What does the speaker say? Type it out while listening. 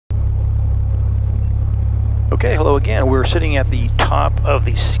Okay, hello again. We're sitting at the top of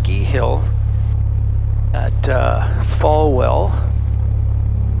the ski hill at Falwell.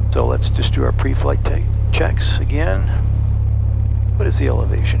 So let's just do our pre-flight checks again. What is the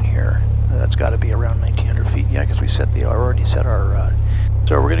elevation here? That's got to be around 1,900 feet. Yeah, because we already set our.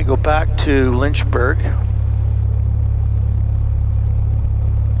 So we're going to go back to Lynchburg.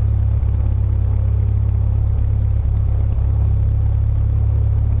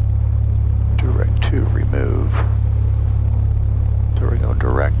 Direct to remove. So we're going to go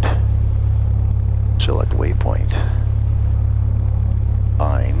direct. Select waypoint.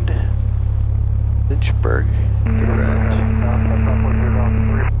 Find Lynchburg. Direct.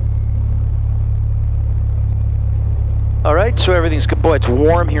 All right, so everything's good. Boy, it's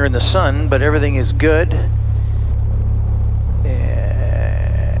warm here in the sun, but everything is good.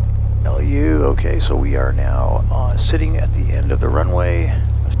 And LU, okay, so we are now sitting at the end of the runway.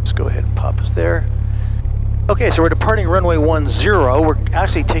 Let's just go ahead and pop us there. Okay, so we're departing runway 10. We're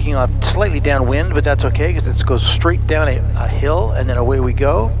actually taking off slightly downwind, but that's okay because it goes straight down a hill and then away we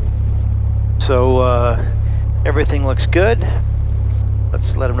go. So everything looks good.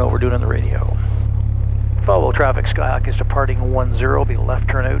 Let's let them know what we're doing on the radio. Falwell traffic, Skyhawk is departing 10, will be a left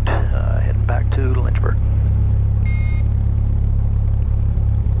turnout, heading back to Lynchburg.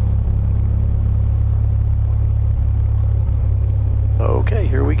 Okay,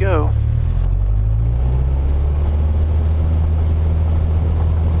 here we go.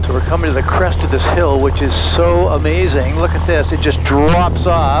 So we're coming to the crest of this hill, which is so amazing. Look at this, it just drops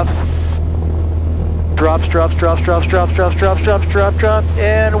off. Drops,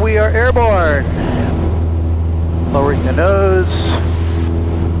 and we are airborne. Lowering the nose.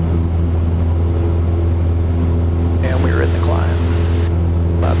 And we're in the climb.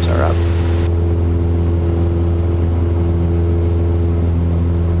 Flaps are up.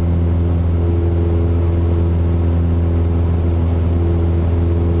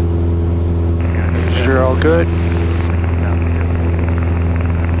 You're all good.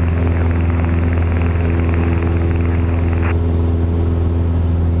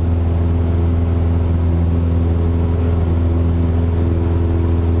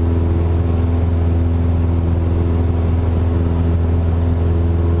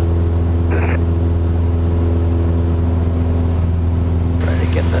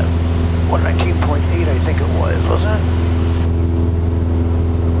 Get the 119.8, I think it was, wasn't it?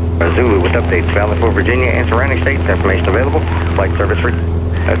 Zulu with updates valid for Virginia and surrounding states. Information available. Flight service free.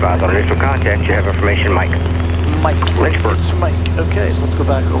 Advise on initial contact. You have information, Mike. Mike. Lynchburg. It's Mike. Okay, so let's go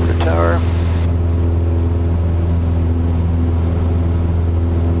back over to tower.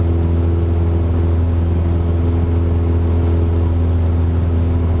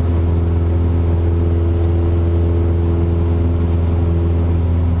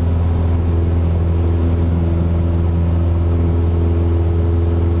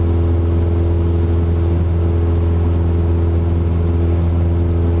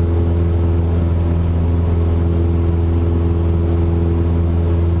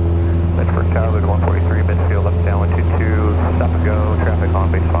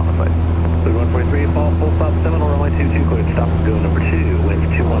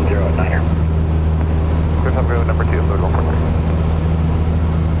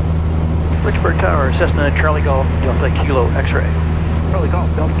 Lynchburg Tower, Cessna Charlie Golf Delta Kilo X-ray. Charlie Golf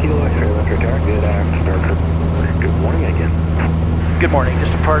Delta Kilo X-ray, Lynchburg Tower. Good morning again. Good morning.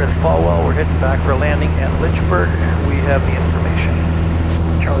 Just departed Falwell. We're heading back for a landing at Lynchburg. We have the information.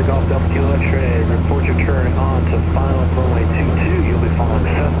 Charlie Golf Delta Kilo X-ray, report your turn on to final runway 22. You'll be following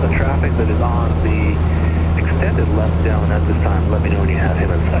Cessna traffic that is on the extended left down at this time. Let me know when you have him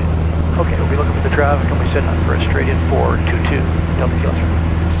in sight. Okay, we'll be looking for the traffic and we'll be setting up for a straight in for 22 Delta Kilo X-ray.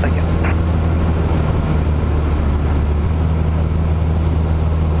 Thank you.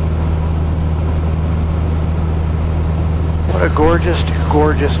 What a gorgeous,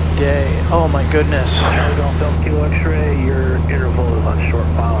 gorgeous day. Oh my goodness. Charlie Golf Delta Kilo X-ray, your interval is on short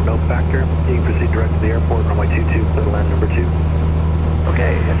file, no factor. You can proceed direct to the airport, runway 22, clear to land number 2.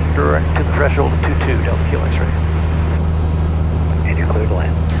 Okay, and direct to the threshold of 22 Delta Kilo X-ray. And you're clear to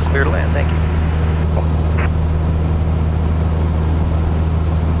land. Clear to land, thank you.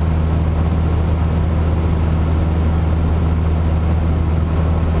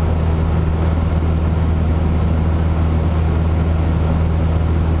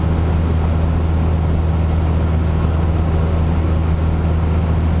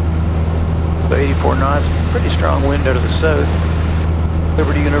 So 84 knots, pretty strong wind out of the south.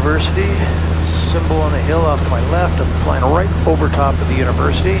 Liberty University, symbol on the hill off to my left. I'm flying right over top of the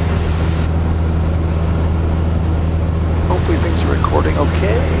university. Hopefully things are recording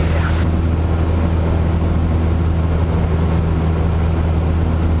okay.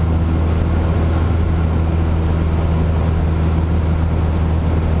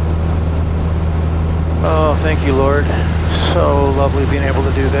 thank you, Lord. So lovely being able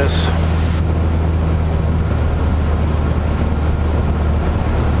to do this.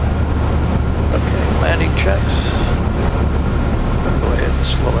 Okay, landing checks. Go ahead and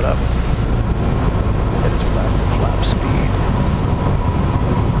slow it up. It is back to flap speed.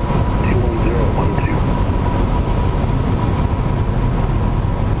 21012.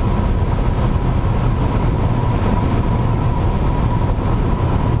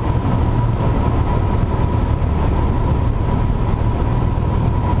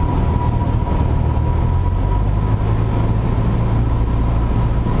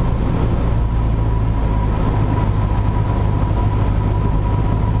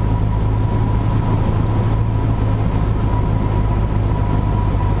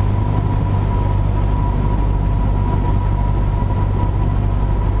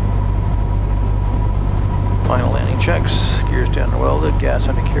 Final landing checks, gears down welded, gas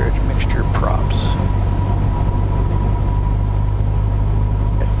undercarriage mixture props.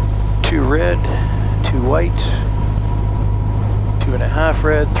 2 red, 2 white, 2.5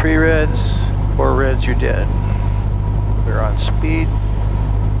 red, 3 reds, 4 reds, you're dead. We're on speed.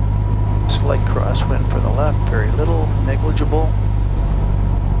 Slight crosswind for the left, very little, negligible.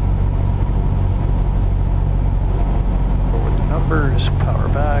 Forward the numbers, power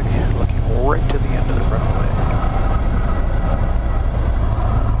back, looking right to the end of the runway.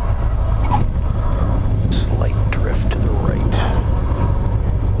 Slight drift to the right.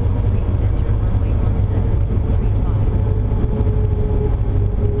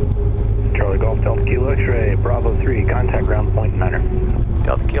 Charlie Golf Delta Kilo X-ray, Bravo 3, contact ground point Niner.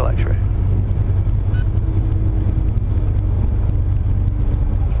 Delta Kilo X-ray.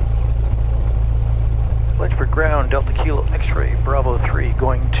 Lynchburg ground, Delta Kilo X-ray, Bravo 3,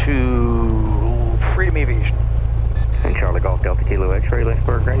 going to Freedom Aviation. And Charlie Golf Delta Kilo X-ray,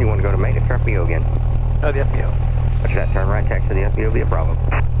 Lynchburg ground. You want to go to maintenance or FBO again? Oh, the FBO. What's that? Turn right, taxi to the FBO via Bravo.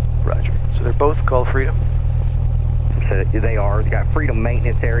 Roger. So they're both called Freedom? So they are. They got Freedom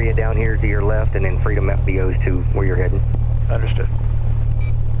maintenance area down here to your left, and then Freedom FBOs to where you're heading. Understood. Understood.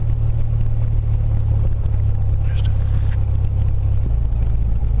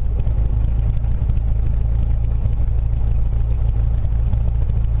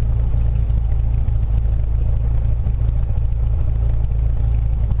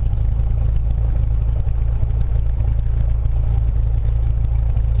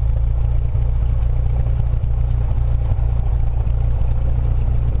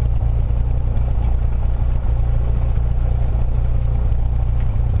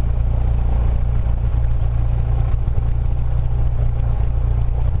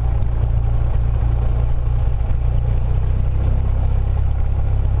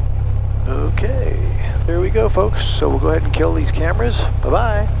 Okay, there we go, folks. So we'll go ahead and kill these cameras.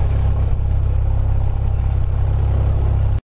 Bye-bye.